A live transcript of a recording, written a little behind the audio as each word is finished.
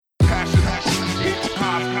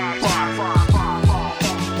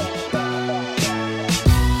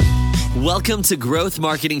Welcome to Growth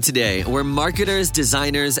Marketing Today, where marketers,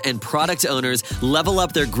 designers, and product owners level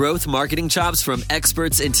up their growth marketing chops from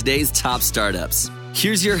experts in today's top startups.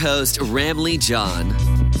 Here's your host, Ramlee John.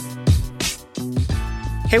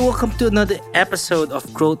 Hey, welcome to another episode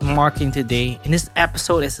of Growth Marketing Today. And this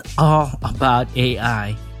episode is all about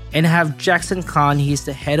AI. And I have Jaxson Khan. He's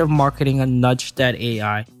the head of marketing on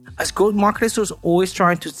Nudge.ai. As growth marketers, we're always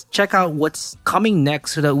trying to check out what's coming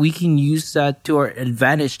next so that we can use that to our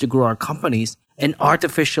advantage to grow our companies. And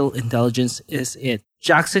artificial intelligence is it.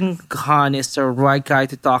 Jaxson Khan is the right guy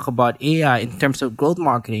to talk about AI in terms of growth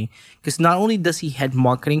marketing, because not only does he head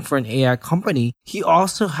marketing for an AI company, he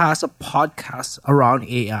also has a podcast around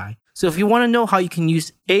AI. So if you want to know how you can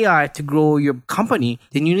use AI to grow your company,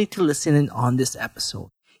 then you need to listen in on this episode.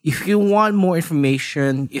 If you want more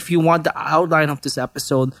information, if you want the outline of this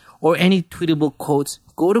episode or any tweetable quotes,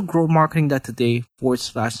 go to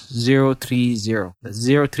growthmarketing.today/030. That's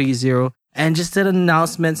 030. And just an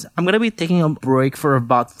announcement, I'm going to be taking a break for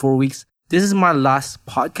about 4 weeks. This is my last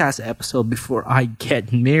podcast episode before I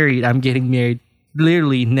get married. I'm getting married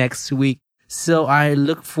literally next week. So I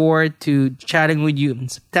look forward to chatting with you in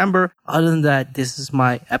September. Other than that, this is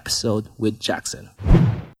my episode with Jaxson.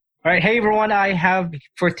 All right. Hey, everyone. I have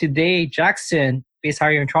for today Jaxson, based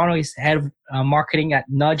here in Toronto. He's head of marketing at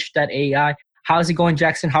Nudge.ai. How's it going,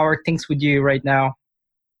 Jaxson? How are things with you right now?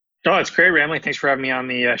 Oh, it's great, Ramlee. Thanks for having me on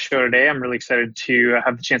the show today. I'm really excited to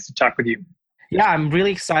have the chance to talk with you. Yeah, I'm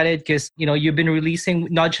really excited because, you've been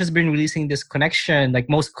Nudge has been releasing this connection, like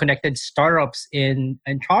most connected startups in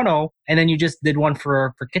Toronto. And then you just did one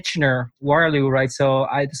for Kitchener, Waterloo, right? So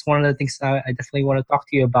that's one of the things I definitely want to talk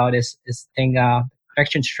to you about is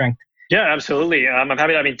connection strength. Yeah, absolutely. I'm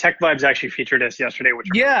happy. Tech Vibes actually featured us yesterday, which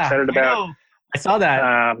I'm really excited about. I saw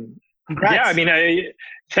that. Congrats. Yeah,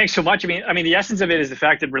 thanks so much. The essence of it is the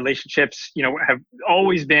fact that relationships, have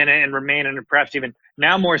always been and remain, and perhaps even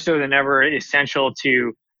now more so than ever, essential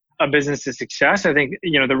to a business's success. I think,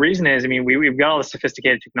 the reason is, we've got all the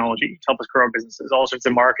sophisticated technology to help us grow our businesses, all sorts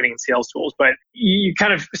of marketing and sales tools, but you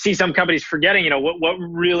kind of see some companies forgetting, what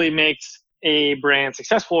really makes a brand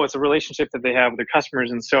successful. It's a relationship that they have with their customers.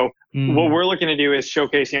 And so what we're looking to do is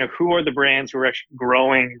showcase, who are the brands who are actually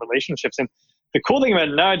growing relationships. And the cool thing about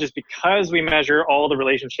Nudge is because we measure all the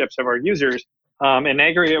relationships of our users, in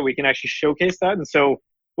aggregate, we can actually showcase that. And so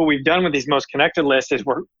what we've done with these most connected lists is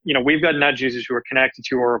we've got Nudge users who are connected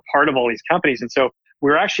to or are part of all these companies. And so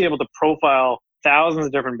we're actually able to profile thousands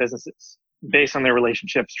of different businesses based on their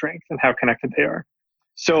relationship strength and how connected they are.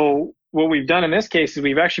 So what we've done in this case is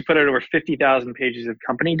we've actually put out over 50,000 pages of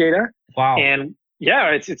company data. Wow. And yeah,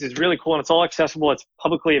 it's really cool, and it's all accessible. It's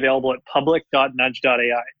publicly available at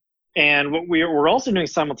public.nudge.ai. And what we're also doing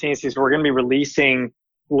simultaneously is we're going to be releasing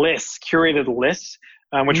lists, curated lists,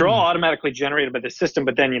 which are all automatically generated by the system.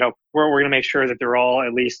 But then, we're going to make sure that they're all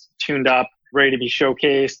at least tuned up, ready to be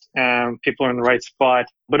showcased. People are in the right spot.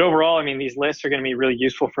 But overall, these lists are going to be really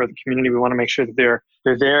useful for the community. We want to make sure that they're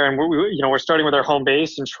there. And we're starting with our home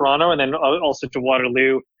base in Toronto, and then also to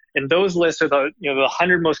Waterloo. And those lists are the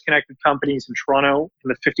 100 most connected companies in Toronto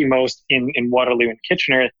and the 50 most in Waterloo and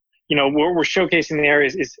Kitchener. What we're showcasing there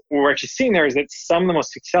is what we're actually seeing there is that some of the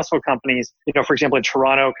most successful companies, for example, in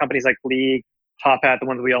Toronto, companies like League, Top Hat, the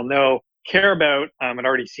ones we all know, care about and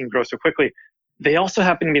already seen grow so quickly. They also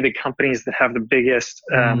happen to be the companies that have the biggest,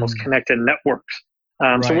 most connected networks.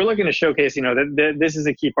 Right. So we're looking to showcase, that this is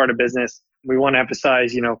a key part of business. We want to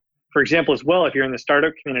emphasize, for example, as well, if you're in the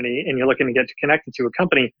startup community and you're looking to get connected to a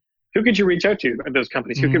company, who could you reach out to at those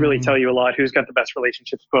companies? Who could really tell you a lot? Who's got the best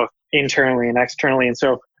relationships both internally and externally? And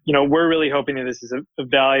so, we're really hoping that this is a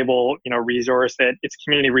valuable, resource, that it's a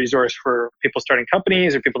community resource for people starting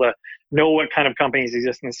companies or people to know what kind of companies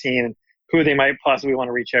exist in the scene and who they might possibly want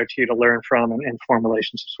to reach out to learn from and form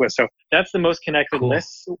relationships with. So that's the most connected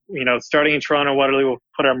list. Starting in Toronto, Waterloo, we'll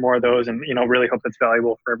put out more of those and, really hope that's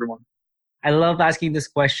valuable for everyone. I love asking this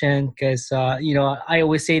question because, I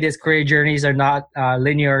always say this: career journeys are not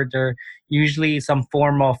linear. They're usually some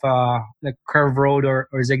form of curved road or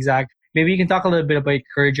zigzag. Maybe you can talk a little bit about your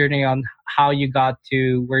career journey on how you got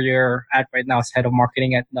to where you're at right now as head of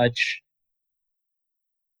marketing at Nudge.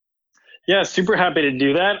 Yeah, super happy to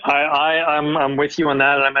do that. I'm with you on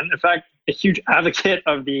that. And I'm, in fact, a huge advocate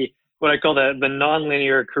of what I call the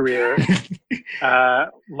non-linear career.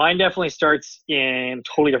 Mine definitely starts in a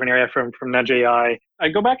totally different area from Nudge.ai. I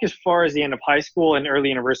go back as far as the end of high school and early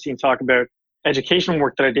university and talk about educational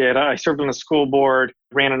work that I did. I served on the school board,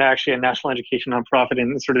 ran a national education nonprofit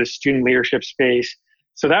in sort of the student leadership space.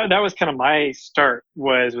 So that was kind of my start,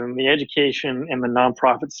 was in the education and the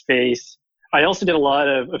nonprofit space. I also did a lot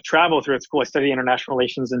of travel throughout school. I studied international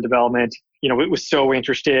relations and development. It was so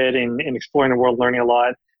interested in exploring the world, learning a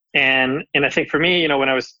lot. And I think for me, when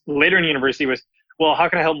I was later in university was, well, how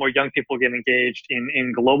can I help more young people get engaged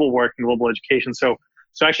in global work and global education? So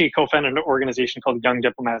I actually co-founded an organization called Young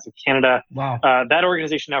Diplomats of Canada. Wow. That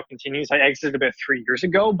organization now continues. I exited about 3 years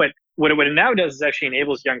ago, but what it now does is actually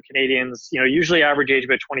enables young Canadians, usually average age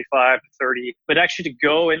about 25 to 30, but actually to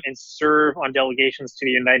go and serve on delegations to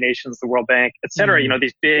the United Nations, the World Bank, et cetera,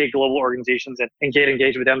 these big global organizations and get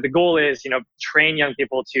engaged with them. The goal is, train young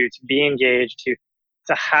people to be engaged, to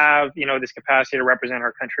have, this capacity to represent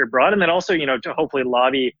our country abroad. And then also, to hopefully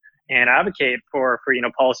lobby and advocate for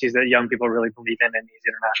policies that young people really believe in these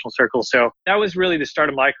international circles. So that was really the start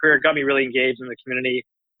of my career. It got me really engaged in the community.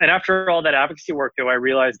 And after all that advocacy work, though, I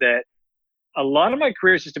realized that a lot of my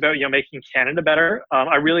career is just about, making Canada better.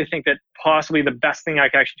 I really think that possibly the best thing I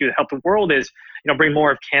can actually do to help the world is, bring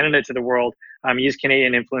more of Canada to the world, use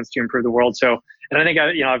Canadian influence to improve the world. So, and I think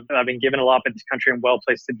I've been given a lot by this country and well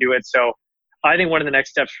placed to do it. So I think one of the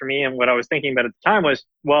next steps for me and what I was thinking about at the time was,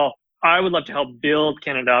 well, I would love to help build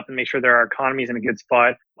Canada up and make sure that our economy is in a good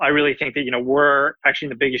spot. I really think that, we're actually in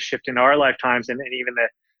the biggest shift in our lifetimes and even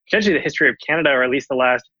potentially the history of Canada, or at least the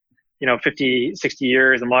last, 50, 60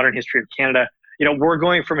 years, the modern history of Canada. We're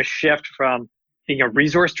going from a shift from being a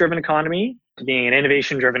resource-driven economy to being an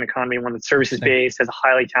innovation-driven economy, one that's services-based, has a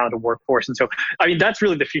highly talented workforce. And so, that's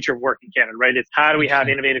really the future of work in Canada, right? It's how do we have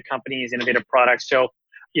innovative companies, innovative products? So,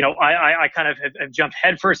 I kind of have jumped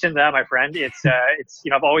headfirst into that, my friend. It's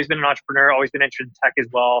I've always been an entrepreneur, always been interested in tech as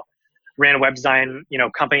well. Ran a web design,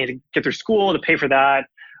 company to get through school, to pay for that.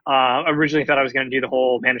 Originally thought I was going to do the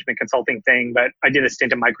whole management consulting thing, but I did a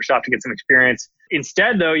stint at Microsoft to get some experience.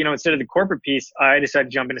 Instead, though, instead of the corporate piece, I decided to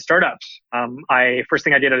jump into startups. First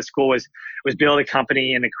thing I did out of school was build a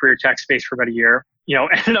company in the career tech space for about a year.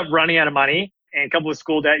 Ended up running out of money and a couple of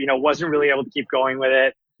school debt. Wasn't really able to keep going with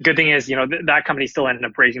it. Good thing is, that company still ended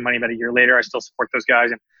up raising money about a year later. I still support those guys,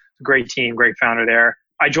 and great team, great founder there.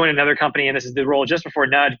 I joined another company, and this is the role just before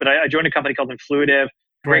Nudge, but I joined a company called Influitive,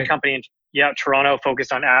 great company in Toronto,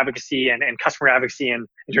 focused on advocacy and customer advocacy, and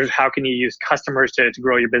in terms of how can you use customers to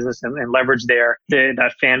grow your business and leverage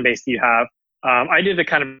that fan base that you have. I did a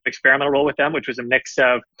kind of experimental role with them, which was a mix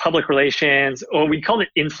of public relations, or we called it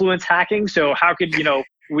influence hacking. So how could,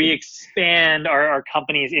 we expand our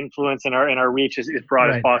company's influence and our reach as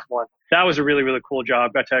broad as possible. And that was a really, really cool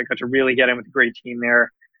job. Got to really get in with a great team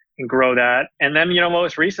there and grow that. And then,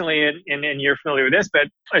 most recently, and you're familiar with this, but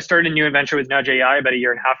I started a new venture with Nudge.ai about a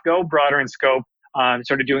year and a half ago, broader in scope.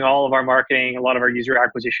 Started doing all of our marketing, a lot of our user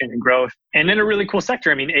acquisition and growth. And in a really cool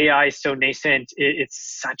sector. AI is so nascent.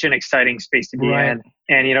 It's such an exciting space to be in.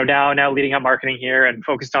 And, now leading up marketing here and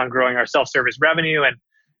focused on growing our self-service revenue and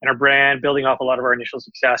our brand, building off a lot of our initial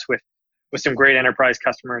success with some great enterprise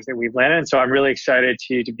customers that we've landed. And so I'm really excited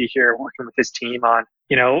to be here working with this team on,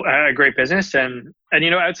 a great business and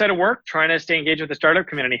outside of work, trying to stay engaged with the startup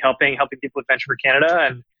community, helping people with Venture for Canada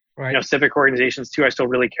and, civic organizations too. I still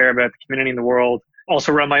really care about the community in the world.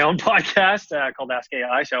 Also run my own podcast called Ask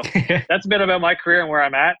AI. So that's a bit about my career and where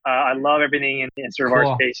I'm at. I love everything in sort of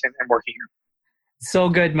our space and working here. So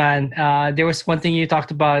good, man. There was one thing you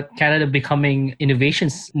talked about, Canada becoming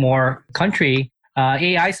innovations more country.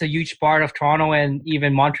 AI is a huge part of Toronto and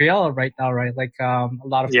even Montreal right now, right? Like a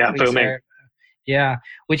lot of companies there. Yeah,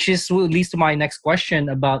 which leads to my next question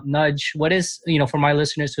about Nudge. What is, for my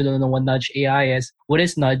listeners who don't know what Nudge.ai is, what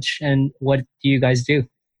is Nudge and what do you guys do?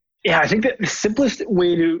 Yeah, I think that the simplest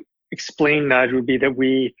way to explain Nudge would be that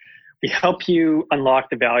we help you unlock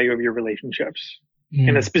the value of your relationships.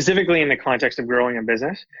 And specifically in the context of growing a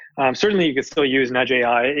business. Certainly you could still use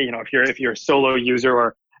Nudge.ai, if you're a solo user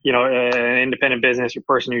or, an independent business or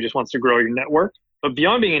person who just wants to grow your network. But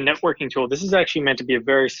beyond being a networking tool, this is actually meant to be a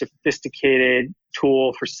very sophisticated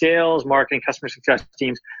tool for sales, marketing, customer success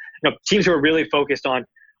teams, teams who are really focused on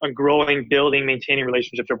growing, building, maintaining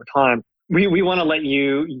relationships over time. We want to let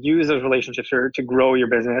you use those relationships to grow your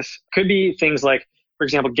business. Could be things like, for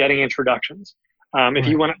example, getting introductions. If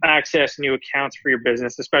you want to access new accounts for your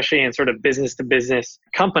business, especially in sort of business to business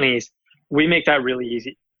companies, we make that really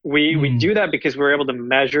easy. We do that because we're able to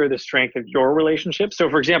measure the strength of your relationship. So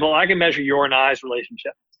for example, I can measure your and I's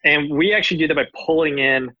relationship. And we actually do that by pulling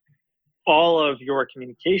in all of your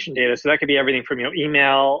communication data. So that could be everything from,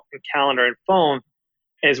 email and calendar and phone,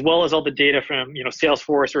 as well as all the data from,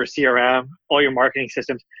 Salesforce or CRM, all your marketing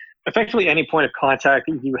systems. Effectively any point of contact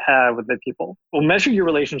that you have with the people. We'll measure your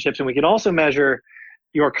relationships, and we can also measure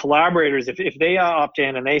your collaborators, if they opt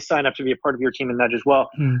in and they sign up to be a part of your team in Nudge as well,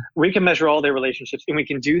 we can measure all their relationships, and we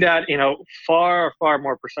can do that in a far, far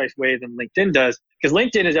more precise way than LinkedIn does. Because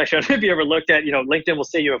LinkedIn is actually, I don't know if you ever looked at, LinkedIn will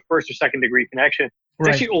say you have first or second degree connection. It's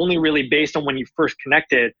actually only really based on when you first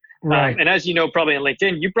connected. Right. And as you know, probably in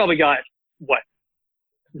LinkedIn, you probably got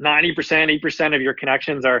 90%, 8% of your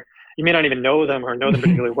connections are, you may not even know them or know them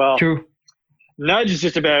particularly well. True. Nudge is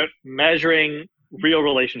just about measuring real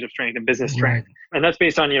relationship strength and business strength. And that's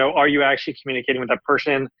based on, are you actually communicating with that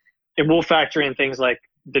person? It will factor in things like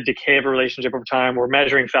the decay of a relationship over time. We're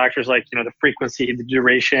measuring factors like, the frequency, the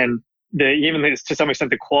duration, even to some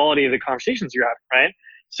extent, the quality of the conversations you're having, right?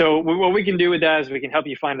 So what we can do with that is we can help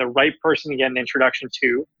you find the right person to get an introduction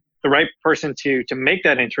to, the right person to make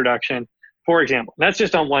that introduction, for example. And that's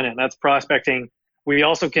just on one end. That's prospecting. We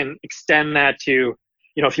also can extend that to,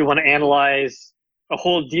 if you want to analyze a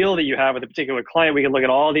whole deal that you have with a particular client, we can look at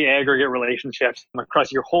all the aggregate relationships across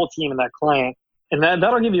your whole team and that client. And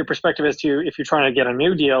that'll give you a perspective as to if you're trying to get a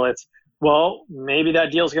new deal, it's, well, maybe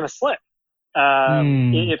that deal is going to slip.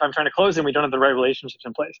 If I'm trying to close and we don't have the right relationships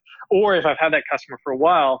in place. Or if I've had that customer for a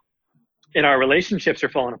while and our relationships are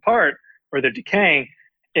falling apart or they're decaying,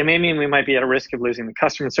 it may mean we might be at a risk of losing the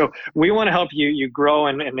customer. So we want to help you grow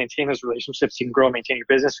and maintain those relationships. You can grow and maintain your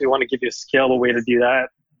business. We want to give you a scalable way to do that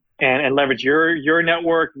and leverage your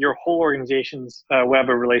network, your whole organization's web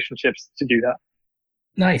of relationships to do that.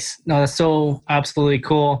 Nice. No, that's so absolutely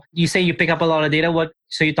cool. You say you pick up a lot of data.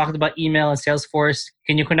 So you talked about email and Salesforce.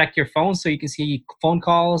 Can you connect your phone so you can see phone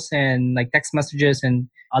calls and like text messages and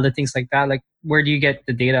other things like that? Like, where do you get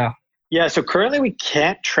the data? Yeah, so currently we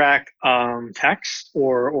can't track text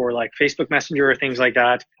or like Facebook Messenger or things like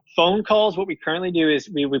that. Phone calls, what we currently do is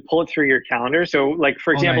we pull it through your calendar. So like,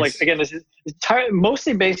 for example, nice. like again, this is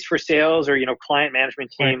mostly based for sales or, client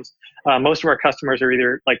management teams. Right. Most of our customers are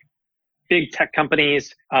either like big tech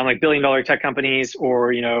companies, like billion-dollar tech companies,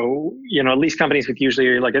 or, at least companies with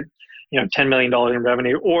usually like a, $10 million in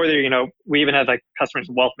revenue, or they're, we even have like customers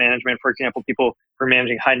in wealth management, for example, people who are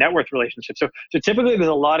managing high net worth relationships. So typically there's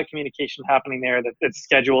a lot of communication happening there that's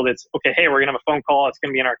scheduled. It's okay. Hey, we're going to have a phone call. It's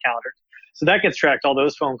going to be in our calendar. So that gets tracked, all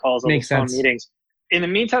those phone calls, all those phone meetings. In the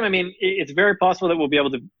meantime, it's very possible that we'll be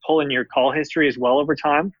able to pull in your call history as well over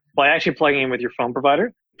time by actually plugging in with your phone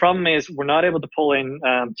provider. Problem is we're not able to pull in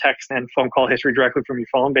text and phone call history directly from your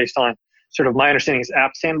phone based on sort of my understanding is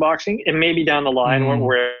app sandboxing. It may be down the line where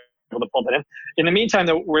we're able to pull that in. In the meantime,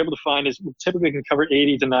 though, what we're able to find is we typically can cover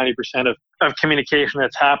 80 to 90% of communication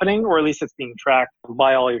that's happening, or at least it's being tracked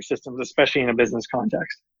by all your systems, especially in a business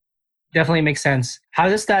context. Definitely makes sense. How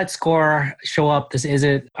does that score show up? Is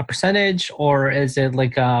it a percentage or is it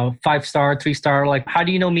like a 5-star, 3-star? Like, how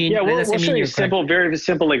do you know me? Yeah, we'll show you a very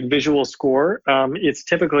simple, like visual score. It's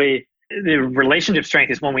typically the relationship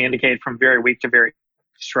strength is one we indicate from very weak to very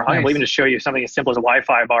strong. Nice. And we'll even just show you something as simple as a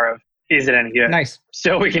Wi-Fi bar of, is it any good? Nice.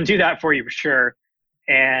 So we can do that for you for sure.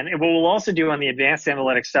 And what we'll also do on the advanced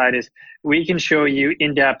analytics side is we can show you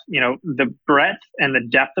in depth, the breadth and the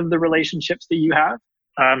depth of the relationships that you have.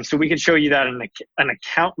 So we could show you that on an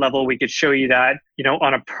account level. We could show you that,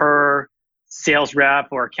 on a per sales rep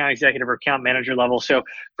or account executive or account manager level. So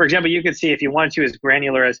for example, you could see if you wanted to as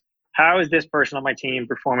granular as how is this person on my team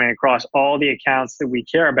performing across all the accounts that we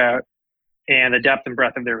care about and the depth and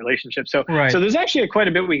breadth of their relationship. So there's actually quite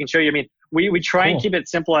a bit we can show you. We try and keep it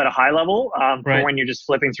simple at a high level for when you're just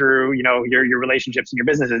flipping through, your relationships and your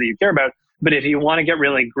businesses that you care about. But if you want to get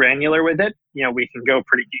really granular with it, we can go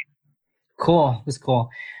pretty deep. Cool. That's cool.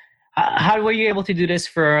 How were you able to do this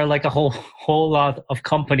for like a whole lot of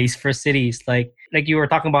companies for cities? Like you were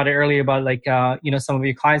talking about it earlier about like, some of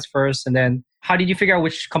your clients first, and then how did you figure out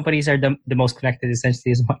which companies are the most connected,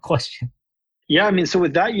 essentially is my question. Yeah. So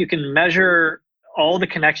with that, you can measure all the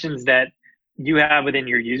connections that you have within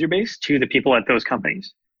your user base to the people at those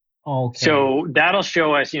companies. Okay. So that'll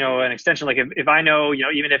show us, an extension. Like if I know,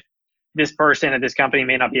 even if this person at this company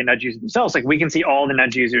may not be a Nudge user themselves, like we can see all the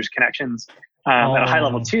Nudge users' connections at a high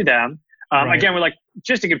level to them. Again, we're like,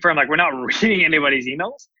 just to confirm, like we're not reading anybody's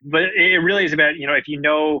emails, but it really is about, if you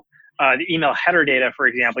know the email header data, for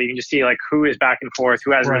example, you can just see like who is back and forth,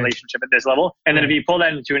 who has a relationship at this level. And then if you pull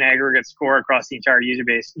that into an aggregate score across the entire user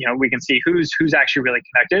base, we can see who's actually really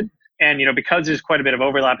connected. And, because there's quite a bit of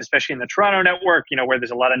overlap, especially in the Toronto network, where there's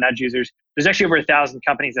a lot of Nudge users, there's actually over 1,000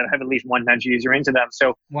 companies that have at least one Nudge user into them.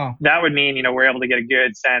 So that would mean, we're able to get a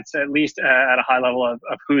good sense, at least at a high level of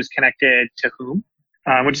who's connected to whom,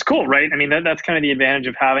 which is cool, right? That's kind of the advantage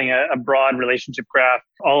of having a broad relationship graph.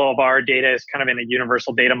 All of our data is kind of in a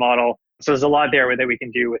universal data model. So there's a lot there that we can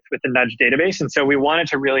do with the Nudge database. And so we wanted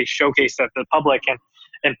to really showcase that to the public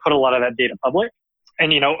and put a lot of that data public.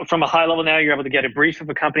 And, from a high level now, you're able to get a brief of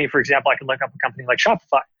a company. For example, I could look up a company like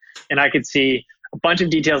Shopify, and I could see a bunch of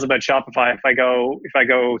details about Shopify if I go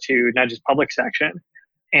to Nudge's public section,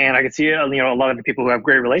 and I could see a lot of the people who have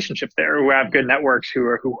great relationships there, who have good networks, who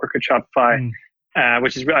work at Shopify,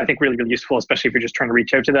 which is I think really, really useful, especially if you're just trying to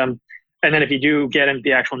reach out to them. And then if you do get into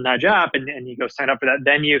the actual Nudge app and you go sign up for that,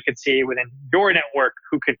 then you could see within your network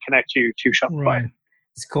who could connect you to Shopify. Right.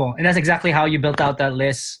 It's cool. And that's exactly how you built out that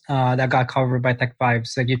list that got covered by Tech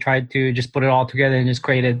Vibes. Like you tried to just put it all together and just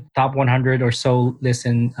created top 100 or so lists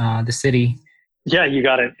in the city. Yeah, you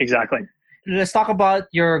got it. Exactly. Let's talk about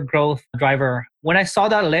your growth driver. When I saw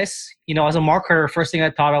that list, as a marketer, first thing I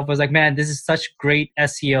thought of was like, man, this is such great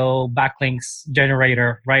SEO backlinks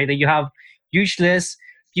generator, right? That you have huge lists.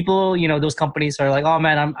 People, those companies are like, oh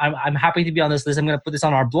man, I'm happy to be on this list. I'm going to put this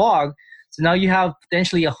on our blog. So now you have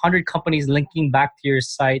potentially 100 companies linking back to your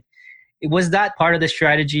site. Was that part of the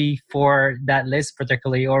strategy for that list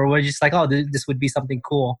particularly? Or was it just like, oh, this would be something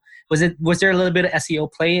cool? Was there a little bit of SEO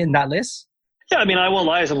play in that list? Yeah, I won't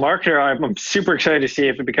lie. As a marketer, I'm super excited to see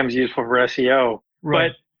if it becomes useful for SEO.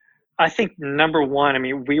 Right. But I think number one,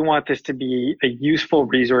 we want this to be a useful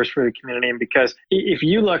resource for the community. And because if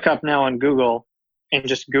you look up now on Google and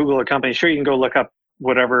just Google a company, sure, you can go look up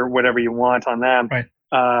whatever you want on them. Right.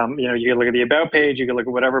 You can look at the about page, you can look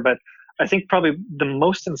at whatever, but I think probably the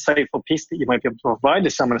most insightful piece that you might be able to provide to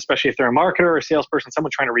someone, especially if they're a marketer or a salesperson,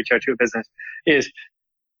 someone trying to reach out to a business, is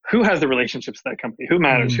who has the relationships with that company, who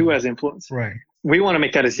matters, who has influence. Right. We want to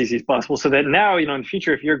make that as easy as possible so that now, in the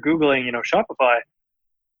future, if you're Googling, Shopify,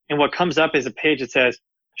 and what comes up is a page that says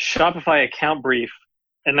Shopify account brief,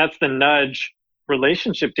 and that's the Nudge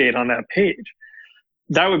relationship date on that page.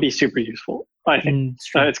 That would be super useful. I think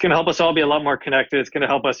it's going to help us all be a lot more connected. It's going to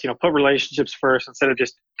help us, put relationships first instead of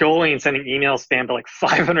just going and sending email spam to like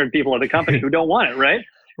 500 people at the company who don't want it, right?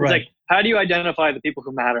 It's like, how do you identify the people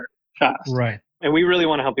who matter fast? Right. And we really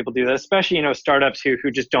want to help people do that, especially, startups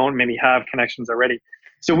who just don't maybe have connections already.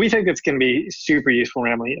 So we think it's going to be super useful,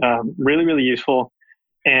 Ramley. Really, really useful.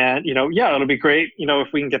 And, it'll be great, if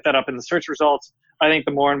we can get that up in the search results. I think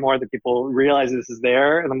the more and more that people realize this is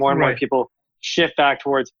there, and the more and more people shift back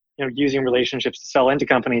towards using relationships to sell into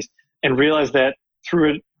companies and realize that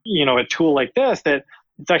through a tool like this, that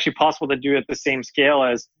it's actually possible to do it at the same scale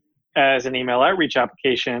as an email outreach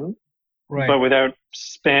application, but without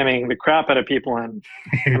spamming the crap out of people and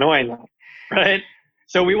annoying them, right?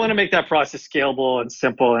 So we want to make that process scalable and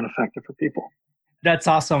simple and effective for people. That's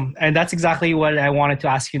awesome. And that's exactly what I wanted to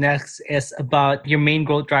ask you next, is about your main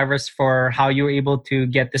growth drivers for how you were able to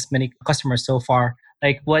get this many customers so far.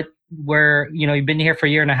 Like you've been here for a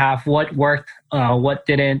year and a half. What worked? What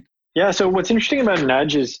didn't? Yeah. So what's interesting about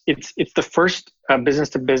Nudge is it's the first business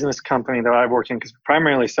to business company that I've worked in, because we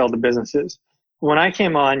primarily sell to businesses. When I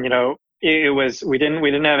came on, we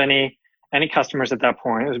didn't have any customers at that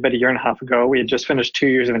point. It was about a year and a half ago. We had just finished 2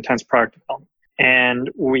 years of intense product development. And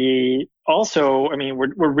we also,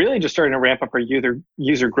 we're really just starting to ramp up our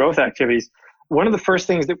user growth activities. One of the first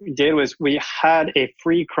things that we did was we had a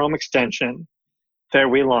free Chrome extension that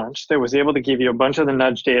we launched that was able to give you a bunch of the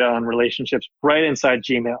Nudge data on relationships right inside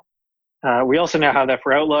Gmail. We also now have that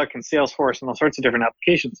for Outlook and Salesforce and all sorts of different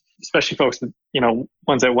applications, especially folks that,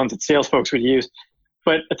 ones that sales folks would use.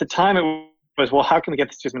 But at the time it was, well, how can we get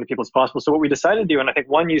this to as many people as possible? So what we decided to do, and I think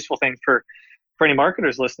one useful thing for any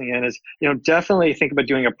marketers listening in is, definitely think about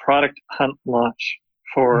doing a product hunt launch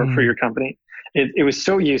for your company. It was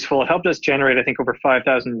so useful. It helped us generate, I think, over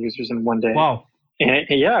 5,000 users in one day. Wow. And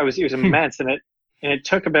it was immense. And it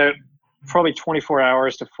took about probably 24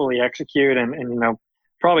 hours to fully execute and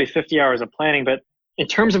probably 50 hours of planning. But in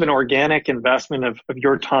terms of an organic investment of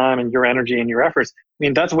your time and your energy and your efforts,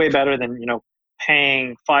 that's way better than,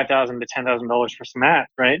 paying $5,000 to $10,000 for some ads,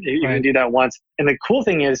 right? You can do that once. And the cool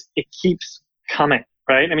thing is it keeps coming,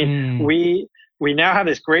 right? We now have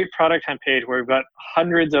this great product hunt page where we've got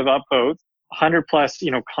hundreds of upvotes, 100 plus,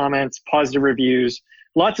 comments, positive reviews,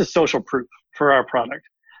 lots of social proof for our product.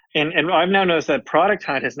 And I've now noticed that Product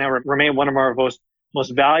Hunt has now remained one of our most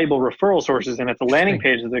valuable referral sources. And it's a landing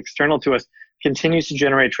page that's external to us, continues to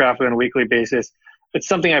generate traffic on a weekly basis. It's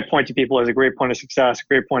something I point to people as a great point of success, a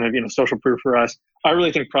great point of social proof for us. I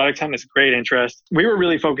really think Product Hunt is great interest. We were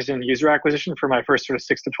really focused on user acquisition for my first sort of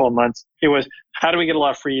 6 to 12 months. It was, how do we get a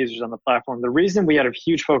lot of free users on the platform? The reason we had a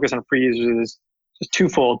huge focus on free users is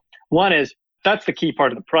twofold. One is that's the key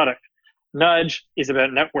part of the product. Nudge is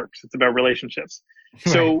about networks. It's about relationships.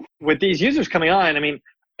 So with these users coming on,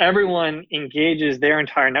 everyone engages their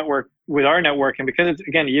entire network with our network. And because it's,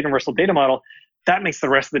 again, a universal data model, that makes the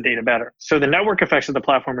rest of the data better. So the network effects of the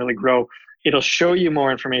platform really grow. It'll show you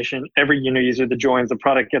more information. Every new user that joins, the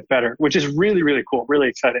product gets better, which is really, really cool, really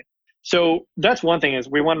exciting. So that's one thing is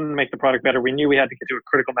we wanted to make the product better. We knew we had to get to a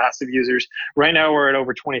critical mass of users. Right now we're at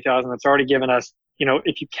over 20,000. That's already given us,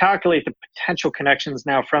 if you calculate the potential connections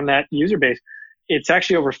now from that user base, it's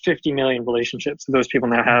actually over 50 million relationships that those people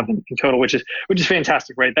now have in total, which is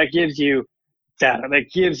fantastic, right? That gives you data.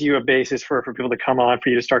 That gives you a basis for people to come on, for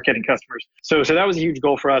you to start getting customers. So that was a huge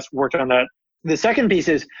goal for us, worked on that. The second piece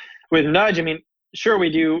is with Nudge, I mean, sure, we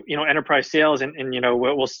do, enterprise sales and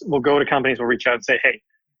we'll go to companies, we'll reach out and say, hey,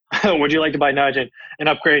 would you like to buy Nudge and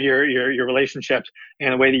upgrade your relationships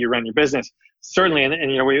and the way that you run your business? Certainly.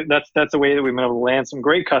 And that's the way that we've been able to land some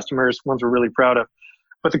great customers, ones we're really proud of.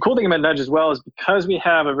 But the cool thing about Nudge as well is because we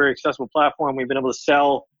have a very accessible platform, we've been able to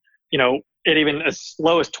sell, at even as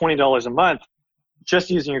low as $20 a month,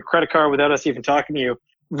 just using your credit card without us even talking to you.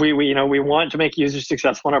 We want to make users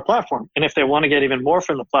successful on our platform. And if they want to get even more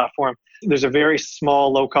from the platform, there's a very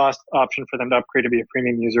small, low cost option for them to upgrade to be a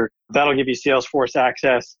premium user. That'll give you Salesforce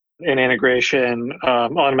access and integration,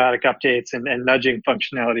 automatic updates and nudging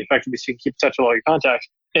functionality effectively so you can keep touch with all your contacts.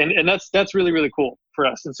 And that's really, really cool for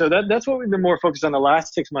us. And so that's what we've been more focused on the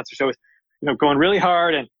last 6 months or so is, going really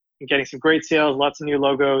hard and getting some great sales, lots of new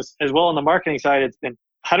logos. As well on the marketing side, it's been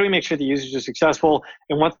how do we make sure the users are successful?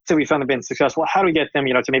 And once we found them being successful, how do we get them,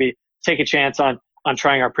 to maybe take a chance on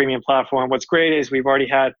trying our premium platform? What's great is we've already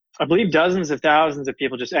had, I believe, dozens of thousands of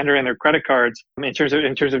people just enter in their credit cards in terms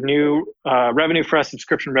of new revenue for us,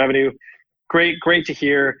 subscription revenue. Great to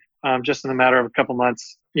hear. Just in a matter of a couple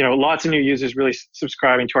months, lots of new users really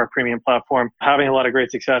subscribing to our premium platform, having a lot of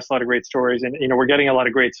great success, a lot of great stories. And, we're getting a lot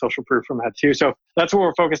of great social proof from that too. So that's what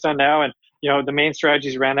we're focused on now. And, the main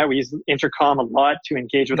strategies around that, we use intercom a lot to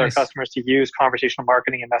engage with our customers, to use conversational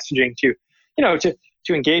marketing and messaging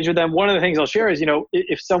to engage with them. One of the things I'll share is,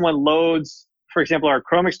 if someone loads, for example, our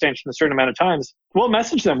Chrome extension a certain amount of times, we'll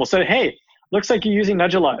message them. We'll say, hey, looks like you're using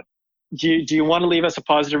Nudge a lot. Do you want to leave us a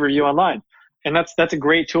positive review online? And that's a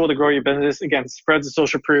great tool to grow your business. Again, spreads the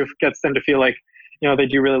social proof, gets them to feel like, they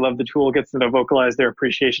do really love the tool, gets them to vocalize their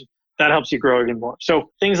appreciation. That helps you grow even more. So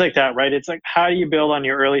things like that, right? It's like, how do you build on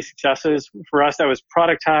your early successes? For us, that was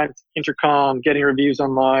product time, intercom, getting reviews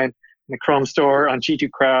online, in the Chrome store, on G2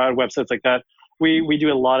 Crowd, websites like that. We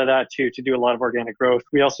do a lot of that too, to do a lot of organic growth.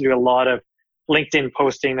 We also do a lot of LinkedIn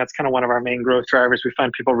posting. That's kind of one of our main growth drivers. We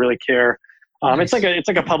find people really care. Nice. It's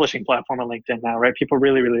like a publishing platform on LinkedIn now, right? People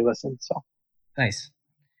really, really listen. So nice.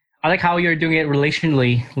 I like how you're doing it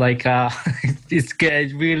relationally. Like it's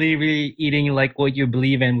good, really, really eating like what you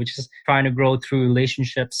believe in, which is trying to grow through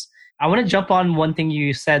relationships. I want to jump on one thing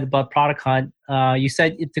you said about Product Hunt. You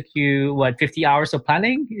said it took you 50 hours of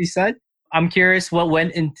planning, you said? I'm curious what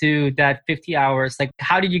went into that 50 hours. Like,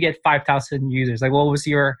 how did you get 5,000 users? Like, what was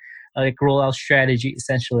your rollout strategy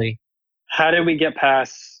essentially? How did we get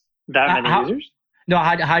past that many users? No,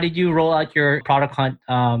 how did you roll out your Product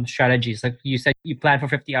Hunt strategies? Like you said, you planned for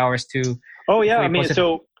 50 hours to... Oh, yeah.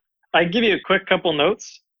 So I give you a quick couple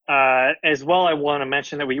notes. As well, I want to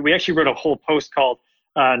mention that we actually wrote a whole post called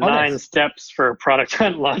 9 Steps for Product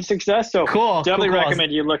Hunt Launch Success. So definitely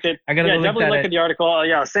recommend you look at... look at the article.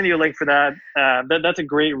 I'll send you a link for that. That's a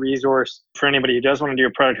great resource for anybody who does want to do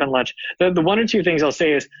a Product Hunt launch. The one or two things I'll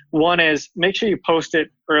say is, one is make sure you post it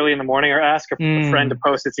early in the morning, or ask a friend to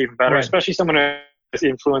post. It's even better, especially someone who has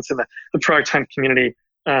influence in the Product Hunt community.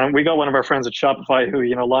 We got one of our friends at Shopify who,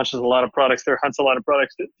 launches a lot of products there, hunts a lot of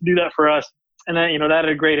products to do that for us. And then, that had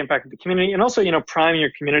a great impact with the community. And also, priming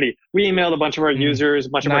your community. We emailed a bunch of our users, a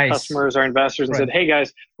bunch of our customers, our investors, and said, hey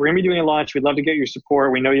guys, we're going to be doing a launch. We'd love to get your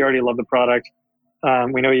support. We know you already love the product.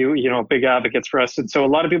 We know you, big advocates for us. And so a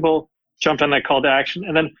lot of people jumped on that call to action.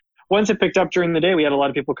 And then once it picked up during the day, we had a lot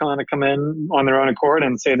of people come in on their own accord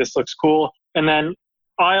and say, this looks cool. And then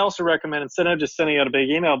I also recommend, instead of just sending out a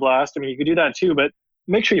big email blast, you could do that too, but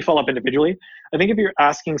make sure you follow up individually. I think if you're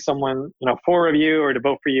asking someone, for a review or to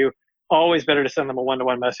vote for you, always better to send them a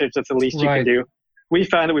one-to-one message. That's the least you can do. We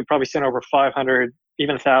found that we probably sent over 500,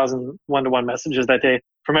 even 1,000 one-to-one messages that day,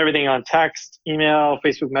 from everything on text, email,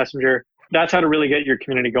 Facebook Messenger. That's how to really get your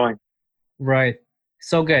community going. Right.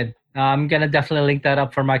 So good. I'm going to definitely link that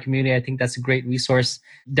up for my community. I think that's a great resource.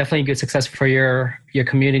 Definitely good success for your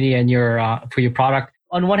community and for your product.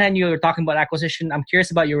 On one hand, you were talking about acquisition. I'm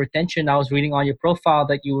curious about your retention. I was reading on your profile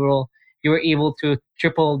that you were able to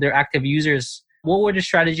triple their active users. What were the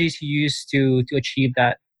strategies you used to achieve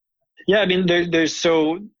that? Yeah,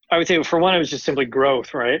 I would say for one, it was just simply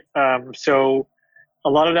growth, right? So a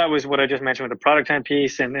lot of that was what I just mentioned with the product time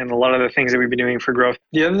piece and a lot of the things that we've been doing for growth.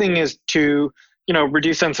 The other thing is to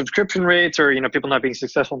reduce on subscription rates or, people not being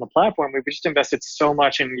successful on the platform. We've just invested so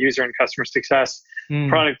much in user and customer success.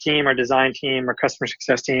 Product team, our design team, our customer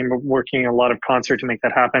success team, we're working a lot of concert to make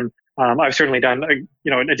that happen. I've certainly done,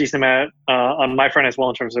 a decent amount on my front as well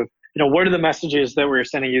in terms of, what are the messages that we're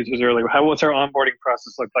sending users early? What's our onboarding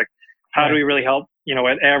process look like? How do we really help,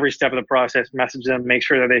 at every step of the process, message them, make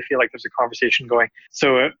sure that they feel like there's a conversation going.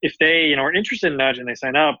 So if they, are interested in Nudge and they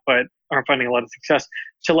sign up, but aren't finding a lot of success,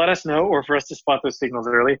 to let us know or for us to spot those signals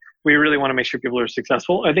early, we really want to make sure people are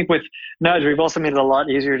successful. I think with Nudge, we've also made it a lot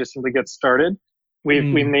easier to simply get started. We've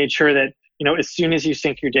made sure that, as soon as you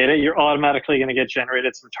sync your data, you're automatically going to get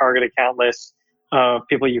generated some target account lists of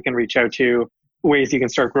people you can reach out to, ways you can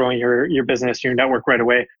start growing your business, your network right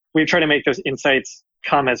away. We've tried to make those insights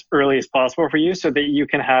come as early as possible for you so that you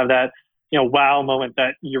can have that, wow moment,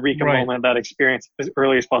 that eureka moment, that experience as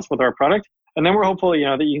early as possible with our product. And then we're hopeful,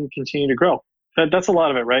 that you can continue to grow. That's a lot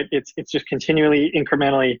of it, right? It's just continually,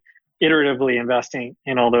 incrementally, iteratively investing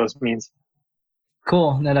in all those means.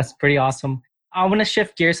 Cool. No, that's pretty awesome. I want to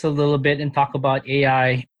shift gears a little bit and talk about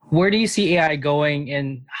AI. Where do you see AI going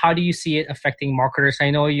and how do you see it affecting marketers? I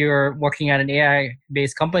know you're working at an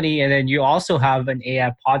AI-based company and then you also have an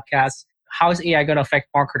AI podcast. How is AI going to affect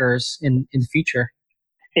marketers in the future?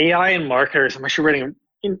 AI and marketers, I'm actually writing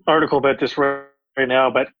an article about this right now,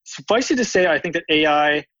 but suffice it to say, I think that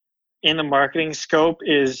AI in the marketing scope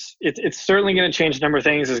it's certainly going to change a number of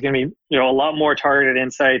things. There's going to be, a lot more targeted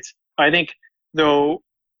insights. I think though,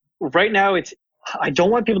 right now I don't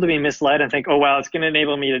want people to be misled and think, oh, wow, it's going to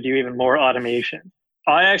enable me to do even more automation.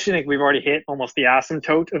 I actually think we've already hit almost the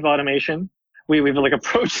asymptote of automation. We've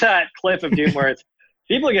approached that cliff of doom where it's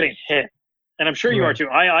people are getting hit. And I'm sure you are too.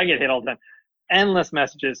 I get hit all the time. Endless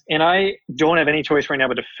messages. And I don't have any choice right now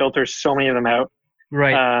but to filter so many of them out.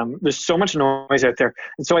 Right. There's so much noise out there.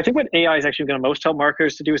 And so I think what AI is actually going to most help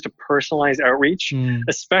marketers to do is to personalize outreach,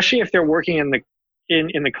 especially if they're working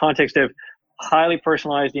in the context of highly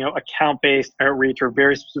personalized, account-based outreach or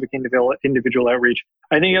very specific individual outreach.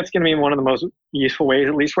 I think that's going to be one of the most useful ways,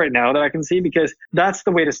 at least right now, that I can see, because that's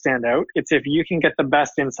the way to stand out. It's if you can get the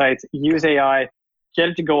best insights, use AI, get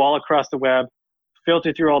it to go all across the web,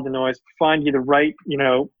 filter through all the noise, find you the right,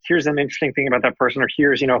 here's an interesting thing about that person, or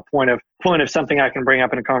here's, a point of something I can bring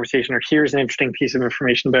up in a conversation, or here's an interesting piece of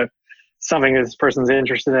information about something that this person's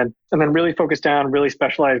interested in, and then really focus down, really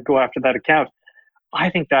specialize, go after that account.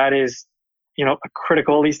 I think that is, a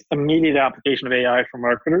critical, at least immediate application of AI for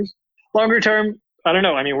marketers. Longer term, I don't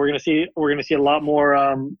know. I mean, we're going to see a lot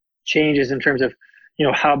more changes in terms of,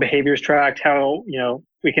 how behavior is tracked, how,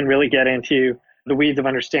 we can really get into the weeds of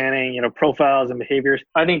understanding, profiles and behaviors.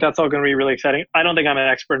 I think that's all going to be really exciting. I don't think I'm an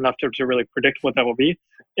expert enough to really predict what that will be.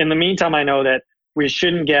 In the meantime, I know that we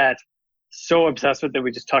shouldn't get so obsessed with that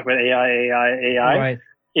we just talk about AI. Right.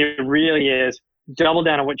 It really is double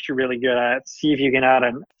down on what you're really good at. See if you can add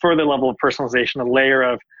a further level of personalization, a layer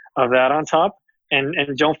of that on top. And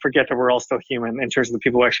don't forget that we're all still human in terms of the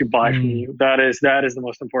people who actually buy from you. That is the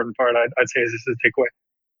most important part, I'd say, is the takeaway.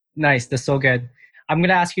 Nice. That's so good. I'm going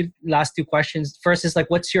to ask you last two questions. First is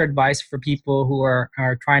what's your advice for people who are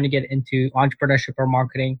trying to get into entrepreneurship or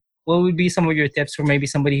marketing? What would be some of your tips for maybe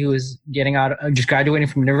somebody who is getting out, just graduating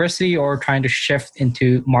from university or trying to shift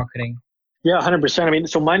into marketing? Yeah, 100%. I mean,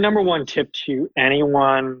 so my number one tip to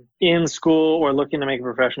anyone in school or looking to make a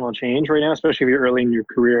professional change right now, especially if you're early in your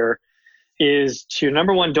career, is to,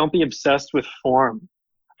 number one, don't be obsessed with form.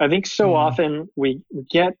 I think so often we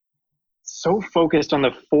get so focused on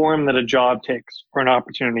the form that a job takes or an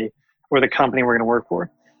opportunity or the company we're going to work for.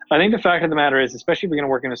 I think the fact of the matter is, especially if you're going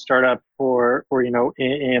to work in a startup or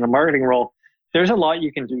in a marketing role, there's a lot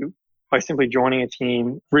you can do by simply joining a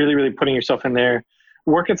team, really, really putting yourself in there,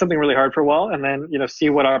 work at something really hard for a while, and then, see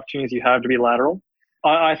what opportunities you have to be lateral.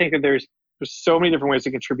 I think that there's so many different ways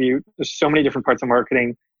to contribute. There's so many different parts of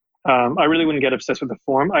marketing. I really wouldn't get obsessed with the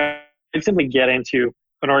form. I'd simply get into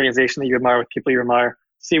an organization that you admire with people you admire,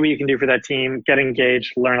 see what you can do for that team, get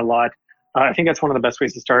engaged, learn a lot. I think that's one of the best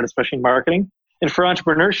ways to start, especially in marketing. And for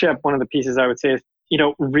entrepreneurship, one of the pieces I would say is,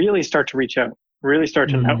 really start to reach out, really start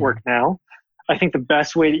to network now. I think the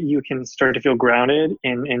best way that you can start to feel grounded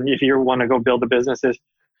and if you want to go build a business is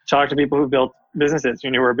talk to people who built businesses,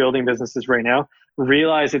 who are building businesses right now.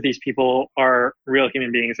 Realize that these people are real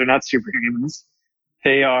human beings. They're not superhumans.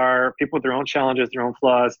 They are people with their own challenges, their own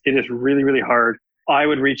flaws. It is really, really hard. I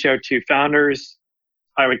would reach out to founders.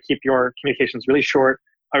 I would keep your communications really short.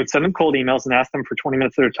 I would send them cold emails and ask them for 20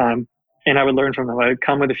 minutes at a time. And I would learn from them. I would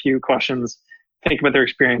come with a few questions, think about their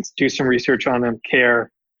experience, do some research on them,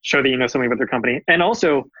 care, show that you know something about their company. And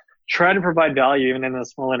also try to provide value even in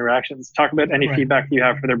those small interactions. Talk about any feedback you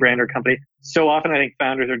have for their brand or company. So often I think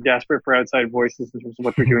founders are desperate for outside voices in terms of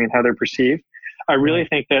what they're doing and how they're perceived. I really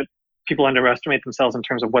think that people underestimate themselves in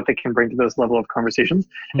terms of what they can bring to those level of conversations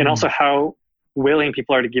and also how willing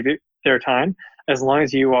people are to give you their time, as long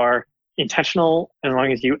as you are intentional, as long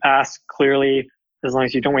as you ask clearly, as long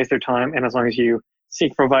as you don't waste their time, and as long as you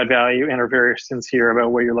seek to provide value and are very sincere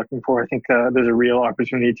about what you're looking for. I think there's a real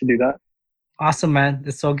opportunity to do that. Awesome, man.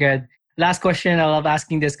 That's so good. Last question. I love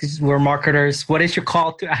asking this because we're marketers. What is your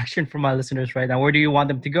call to action for my listeners right now? Where do you want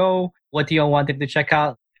them to go? What do you want them to check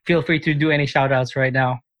out? Feel free to do any shout outs right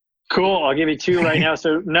now. Cool. I'll give you two right now.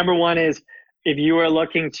 So number one is, if you are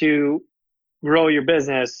looking to grow your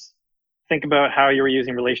business, think about how you're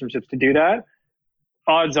using relationships to do that.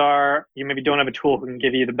 Odds are you maybe don't have a tool who can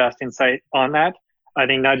give you the best insight on that. I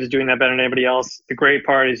think Nudge is doing that better than anybody else. The great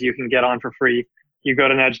part is you can get on for free. You go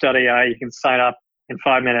to Nudge.ai, you can sign up in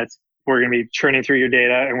 5 minutes. We're going to be churning through your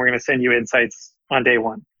data and we're going to send you insights on day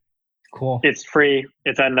one. Cool. It's free.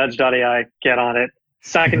 It's at Nudge.ai. Get on it.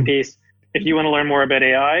 Second piece, if you want to learn more about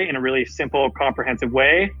AI in a really simple, comprehensive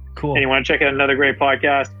way, and you want to check out another great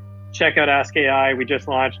podcast, check out Ask AI. We just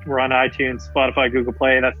launched. We're on iTunes, Spotify, Google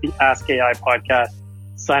Play. That's the Ask AI podcast.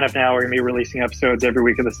 Sign up now. We're going to be releasing episodes every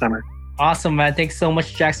week of the summer. Awesome, man. Thanks so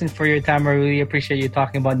much, Jaxson, for your time. I really appreciate you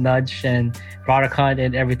talking about Nudge and product hunt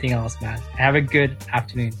and everything else, man. Have a good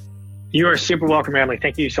afternoon. You are super welcome, Emily.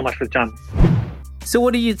 Thank you so much for the time. So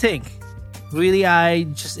what do you think? Really, I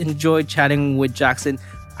just enjoyed chatting with Jaxson.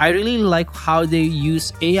 I really like how they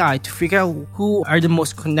use AI to figure out who are the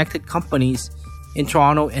most connected companies in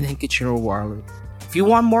Toronto and in Kitchener-Waterloo. If you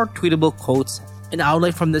want more tweetable quotes and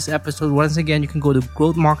outline from this episode, once again, you can go to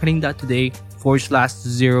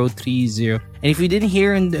growthmarketing.today/030. And if you didn't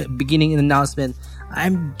hear in the beginning announcement,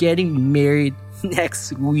 I'm getting married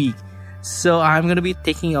next week. So I'm going to be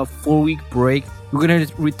taking a 4-week break. We're going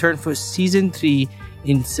to return for season 3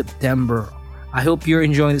 in September. I hope you're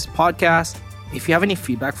enjoying this podcast. If you have any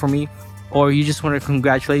feedback for me or you just want to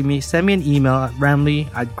congratulate me, send me an email at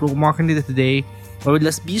ramley@growthmarketing.today, or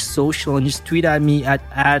let's be social and just tweet at me at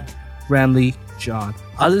 @ramleyjohn.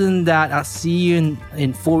 Other than that, I'll see you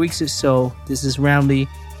in 4 weeks or so. This is Ramley.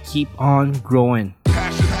 Keep on growing.